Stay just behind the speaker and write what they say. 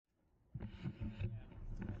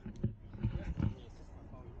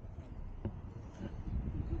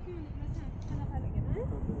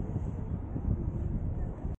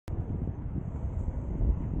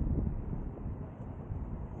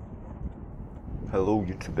Hello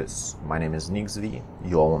YouTubers, my name is NixV,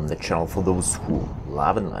 you are on the channel for those who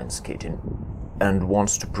love inline skating and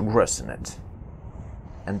wants to progress in it.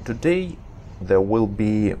 And today there will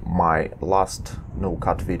be my last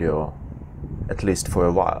no-cut video, at least for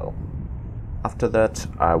a while. After that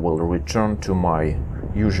I will return to my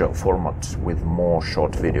usual format with more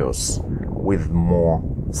short videos, with more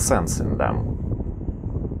sense in them.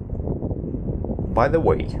 By the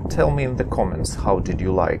way, tell me in the comments how did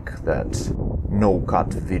you like that no-cut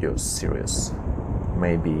videos series.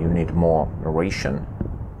 Maybe you need more narration.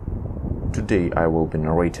 Today I will be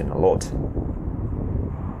narrating a lot.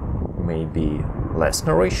 Maybe less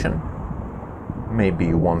narration. Maybe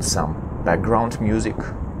you want some background music.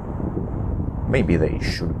 Maybe they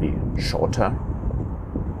should be shorter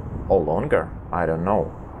or longer, I don't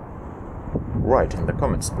know. Write in the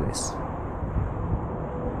comments, please.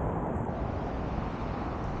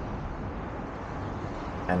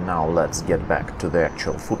 And now let's get back to the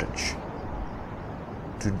actual footage.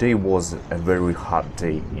 Today was a very hot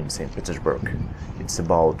day in St. Petersburg. It's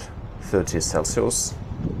about 30 Celsius.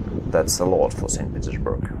 That's a lot for St.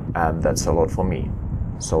 Petersburg, and that's a lot for me.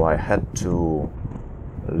 So I had to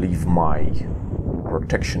leave my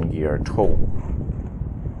protection gear at home.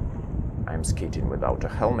 I'm skating without a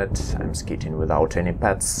helmet, I'm skating without any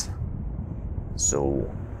pads. So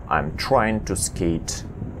I'm trying to skate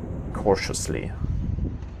cautiously.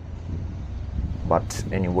 But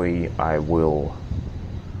anyway, I will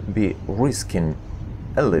be risking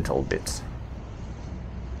a little bit.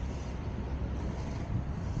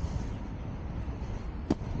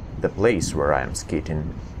 The place where I am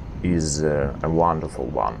skating is a wonderful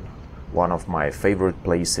one. One of my favorite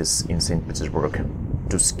places in St. Petersburg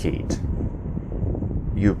to skate.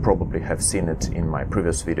 You probably have seen it in my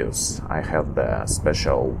previous videos. I have the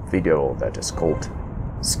special video that is called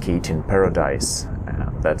Skating Paradise.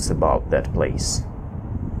 That's about that place.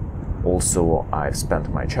 Also, I've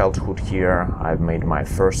spent my childhood here, I've made my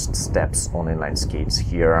first steps on inline skates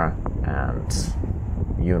here, and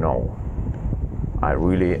you know, I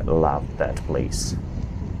really love that place.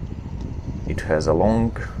 It has a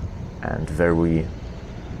long and very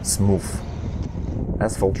smooth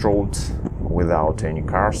asphalt road without any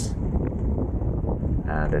cars,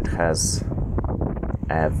 and it has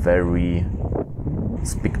a very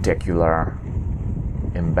spectacular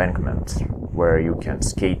embankment where you can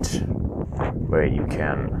skate, where you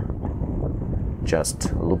can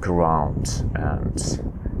just look around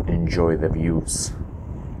and enjoy the views.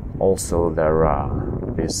 Also, there are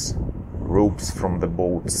these ropes from the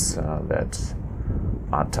boats that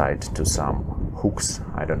are tied to some hooks.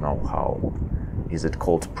 I don't know how is it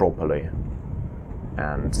called properly,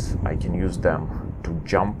 and I can use them to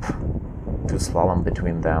jump, to slalom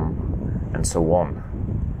between them, and so on.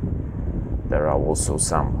 There are also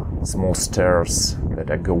some small stairs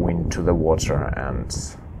that are going to the water,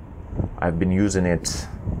 and I've been using it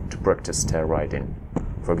to practice stair riding.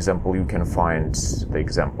 For example, you can find the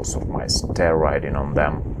examples of my stair riding on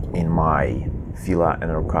them in my Fila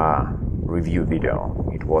NRK review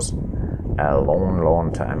video. It was a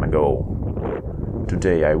long time ago.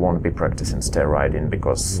 Today I won't be practicing stair riding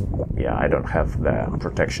because, yeah, I don't have the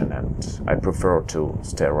protection and I prefer to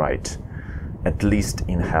stair ride at least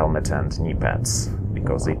in helmet and knee pads,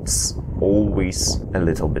 because it's always a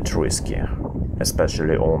little bit risky,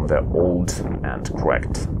 especially on the old and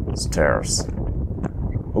cracked stairs.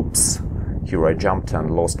 Oops, here I jumped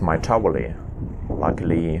and lost my towelie.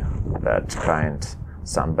 Luckily, that kind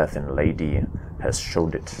sunbathing lady has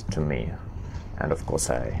showed it to me, and of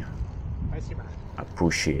course I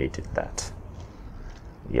appreciated that.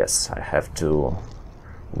 Yes, I have to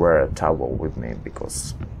wear a towel with me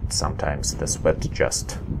because sometimes the sweat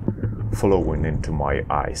just flowing into my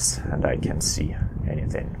eyes and I can't see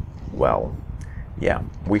anything. Well, yeah,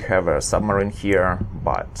 we have a submarine here,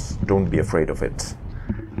 but don't be afraid of it.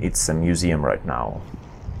 It's a museum right now.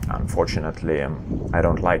 Unfortunately, I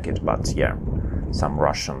don't like it, but yeah, some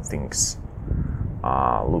Russian things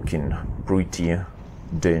are looking pretty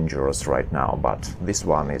dangerous right now, but this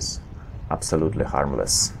one is absolutely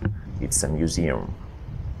harmless. It's a museum.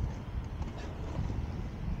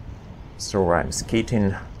 So I'm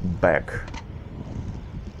skating back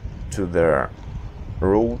to the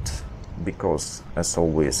road because, as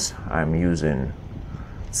always, I'm using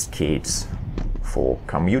skates for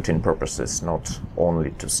commuting purposes, not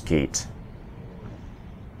only to skate.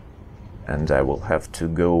 And I will have to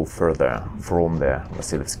go further from the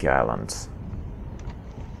Vasilievsky Island.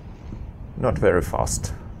 Not very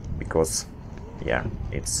fast, because, yeah,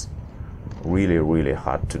 it's really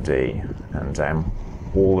hot today and I'm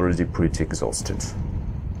already pretty exhausted.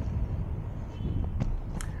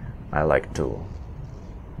 I like to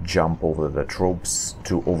jump over the tropes,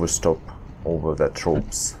 to overstop over the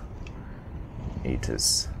tropes. It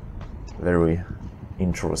is very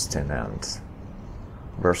interesting and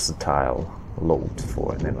versatile load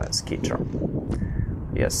for an inline skater.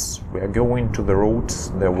 Yes, we are going to the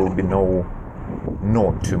roads. There will be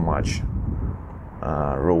not too much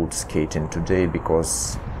road skating today,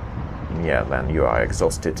 because yeah, then you are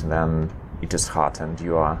exhausted, then it is hot and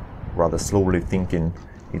you are rather slowly thinking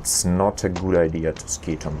it's not a good idea to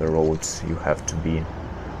skate on the roads. You have to be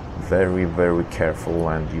very, very careful,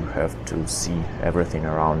 and you have to see everything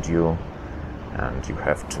around you, and you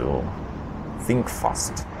have to think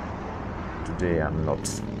fast. Today I'm not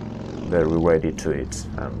very ready to it,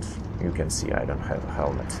 and you can see I don't have a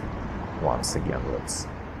helmet. Once again, let's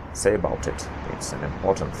say about it, it's an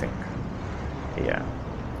important thing. Yeah.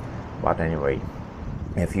 But anyway,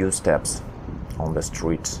 a few steps on the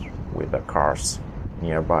street with the cars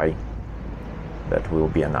nearby, that will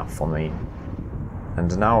be enough for me.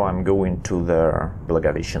 And now I'm going to the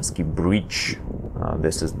Blagoveshchenski bridge.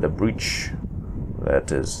 This is the bridge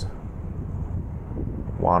that is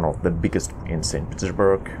one of the biggest in St.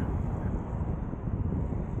 Petersburg,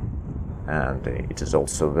 and it is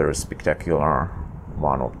also very spectacular,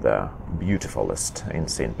 one of the beautifulest in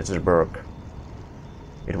St. Petersburg.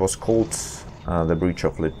 It was called the Bridge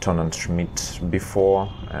of Lieutenant Schmidt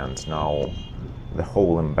before, and now the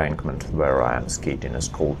whole embankment where I am skating is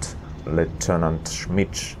called Lieutenant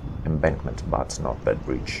Schmidt embankment, but not that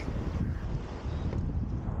bridge.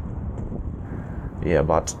 Yeah,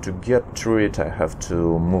 but to get through it I have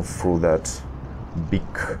to move through that big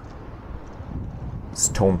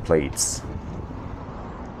stone plates.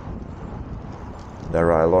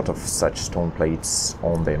 There are a lot of such stone plates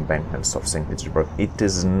on the embankments of St. Petersburg. It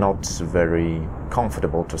is not very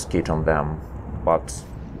comfortable to skate on them, but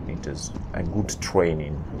it is a good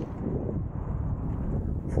training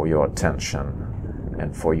for your attention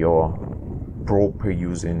and for your proper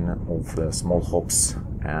using of the small hops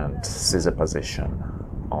and scissor position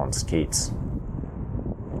on skates.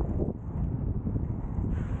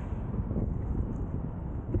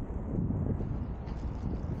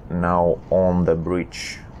 Now on the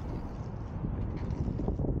bridge.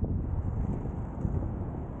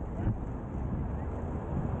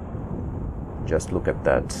 Just look at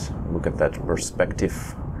that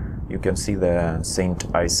perspective. You can see the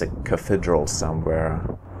St. Isaac Cathedral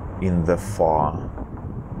somewhere in the far,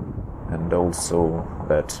 and also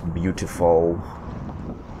that beautiful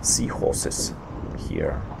seahorses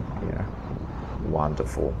here. Yeah,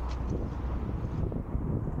 wonderful.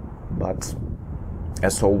 But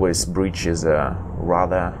as always, bridge is a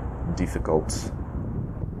rather difficult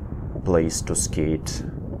place to skate.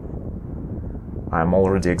 I'm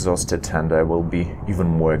already exhausted, and I will be even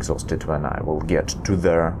more exhausted when I will get to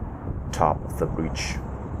the top of the bridge.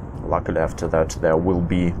 Luckily after that there will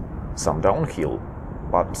be some downhill,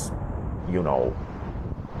 but you know,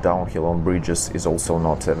 downhill on bridges is also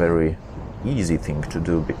not a very easy thing to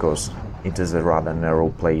do, because it is a rather narrow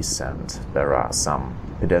place and there are some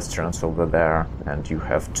pedestrians over there, and you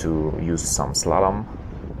have to use some slalom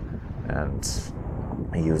and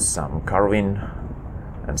use some carving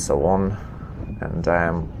and so on. And I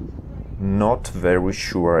am not very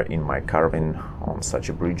sure in my carving on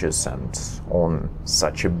such bridges and on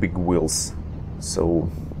such big wheels. So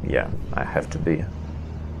yeah, I have to be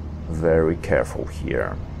very careful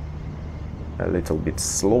here. A little bit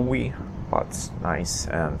slowy, but nice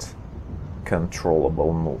and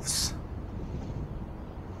controllable moves.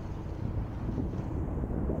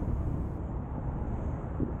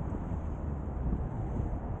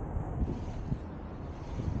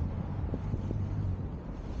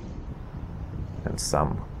 And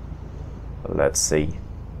some, let's say,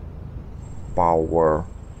 power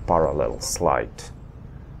parallel slide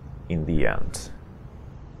in the end.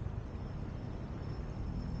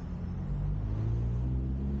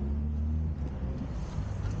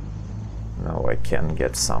 Now I can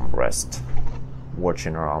get some rest,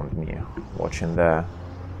 watching around me, watching the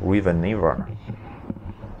river Neva.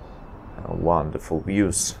 Wonderful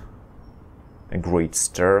views, great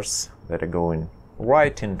stairs that are going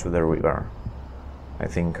right into the river. I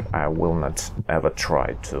think I will not ever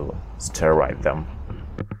try to stair ride them,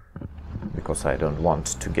 because I don't want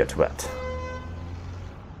to get wet.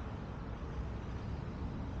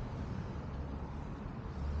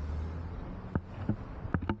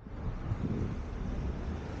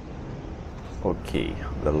 Okay,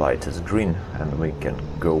 the light is green and we can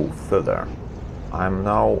go further. I'm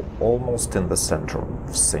now almost in the center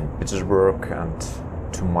of St. Petersburg,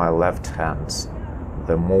 and to my left hand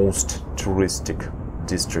the most touristic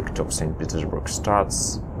district of St. Petersburg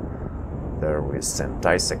starts. There is St.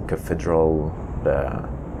 Isaac Cathedral, the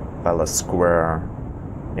Palace Square,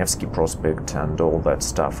 Nevsky Prospect and all that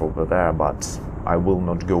stuff over there, but I will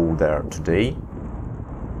not go there today.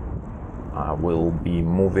 I will be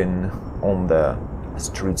moving on the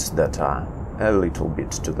streets that are a little bit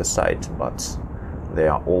to the side, but they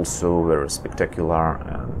are also very spectacular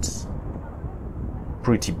and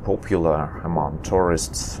pretty popular among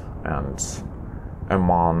tourists and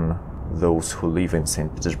among those who live in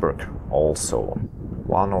St. Petersburg also.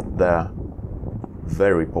 One of the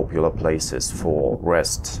very popular places for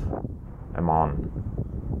rest among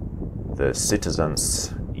the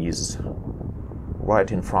citizens is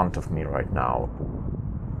right in front of me right now.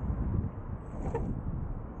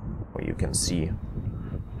 You can see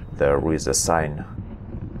there is a sign.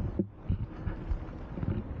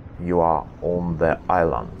 You are on the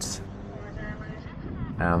island,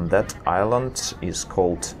 and that island is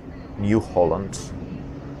called New Holland.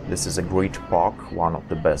 This is a great park, one of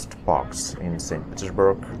the best parks in St.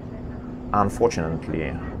 Petersburg.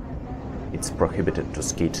 Unfortunately, it's prohibited to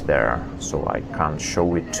skate there, so I can't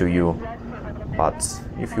show it to you. But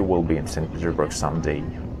if you will be in St. Petersburg someday,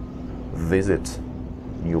 visit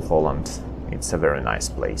New Holland. It's a very nice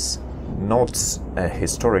place. Not a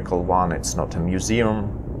historical one, it's not a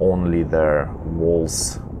museum, only their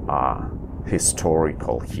walls are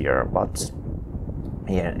historical here, but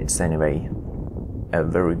yeah, it's anyway a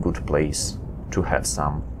very good place to have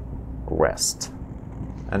some rest.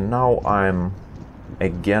 And now I'm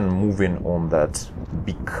again moving on that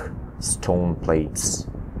big stone plates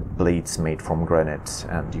made from granite,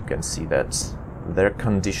 and you can see that their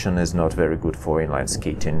condition is not very good for inline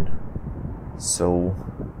skating. So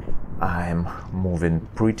I'm moving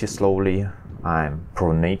pretty slowly. I'm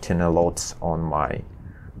pronating a lot on my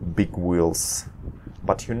big wheels,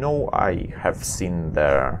 but you know, I have seen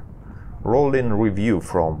their rolling review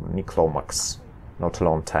from Nick Lomax not a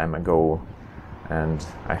long time ago, and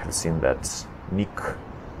I have seen that Nick,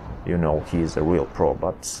 you know, he is a real pro,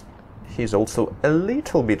 but he's also a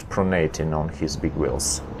little bit pronating on his big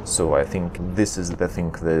wheels. So I think this is the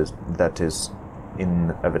thing that is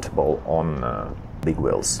inevitable on big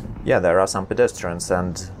wheels. Yeah, there are some pedestrians,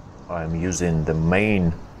 and I'm using the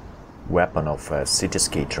main weapon of a city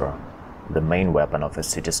skater. The main weapon of a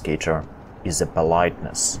city skater is a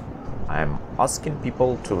politeness. I'm asking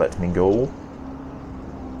people to let me go,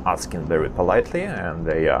 asking very politely, and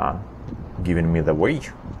they are giving me the way.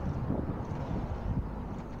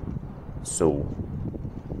 So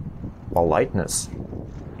politeness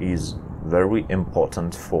is very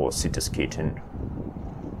important for city skating.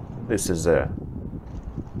 This is a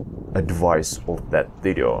advice of that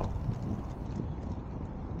video.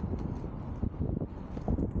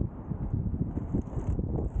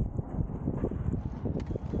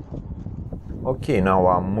 Okay, now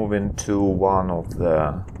I'm moving to one of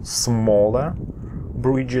the smaller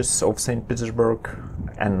bridges of St. Petersburg,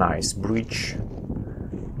 a nice bridge,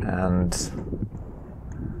 and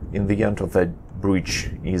in the end of that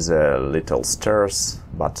bridge is a little stairs,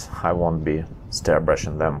 but I won't be stair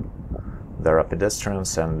brushing them. There are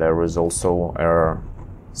pedestrians, and there is also a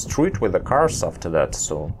street with the cars after that,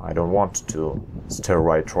 so I don't want to stair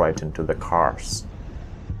right into the cars.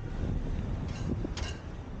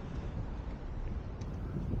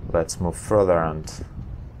 Let's move further, and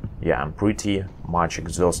yeah, I'm pretty much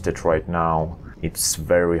exhausted right now. It's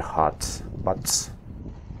very hot, but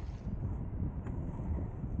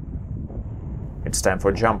it's time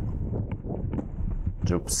for jump.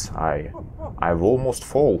 Oops, I've almost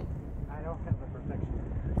fall. I don't have the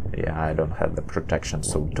protection. Yeah, I don't have the protection,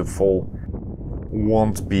 so to fall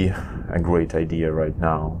won't be a great idea right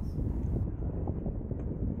now.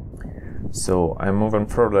 So I'm moving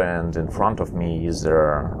further, and in front of me is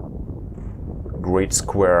a great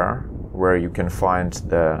square where you can find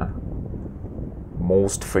the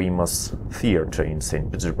most famous theater in St.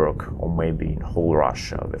 Petersburg, or maybe in whole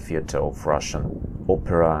Russia, the theater of Russian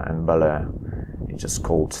opera and ballet. It is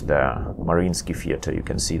called the Mariinsky Theater. You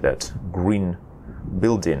can see that green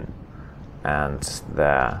building, and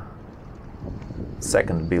the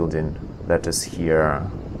second building that is here,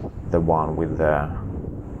 the one with the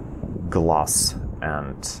glass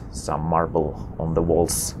and some marble on the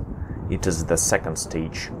walls. It is the second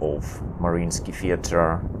stage of Mariinsky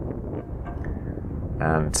Theater,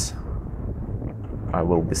 and I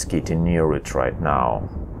will be skating near it right now.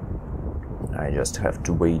 I just have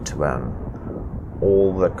to wait when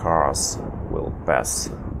all the cars will pass.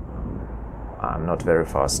 I'm not very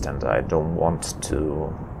fast, and I don't want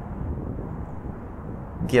to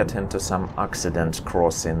get into some accident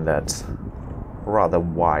crossing that rather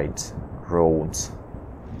wide road.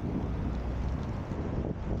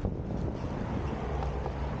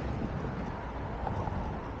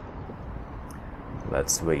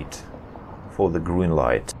 let's wait for the green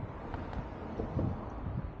light.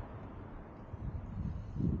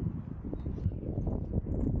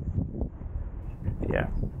 Yeah,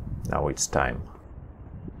 now it's time.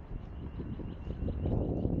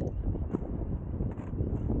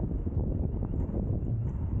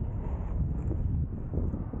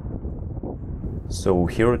 So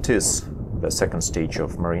here it is, the second stage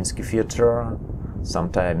of Mariinsky Theater.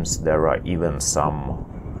 Sometimes there are even some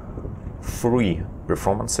free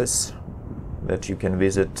performances that you can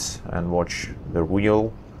visit and watch the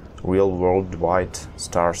real worldwide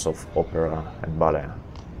stars of opera and ballet.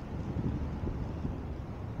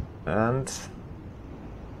 And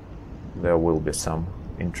there will be some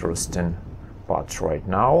interesting parts right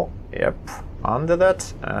now. Yep, under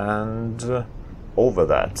that and over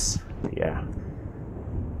that. Yeah.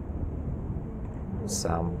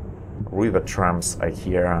 Some river trams I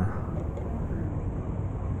hear.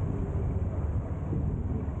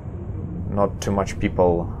 Not too much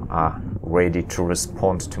people are ready to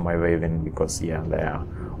respond to my waving because, yeah, they are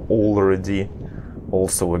already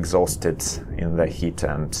also exhausted in the heat,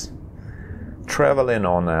 and traveling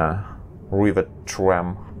on a river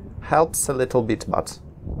tram helps a little bit, but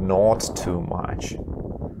not too much.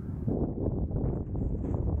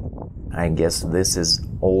 I guess this is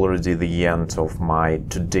already the end of my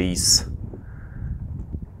today's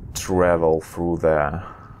travel through the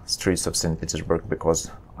streets of St. Petersburg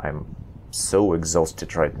because I'm so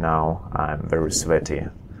exhausted right now. I'm very sweaty.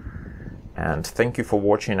 And thank you for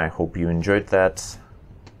watching. I hope you enjoyed that.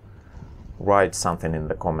 Write something in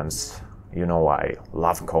the comments. You know I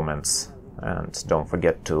love comments. And don't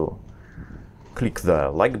forget to click the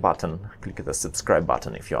like button, click the subscribe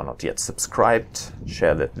button if you are not yet subscribed.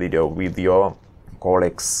 Share that video with your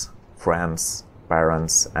colleagues, friends,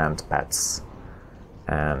 parents and pets.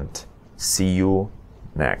 And see you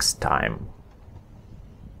next time.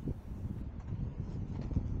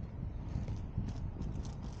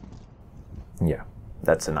 Yeah,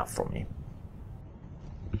 that's enough from me.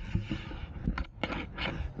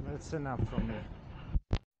 That's enough from me.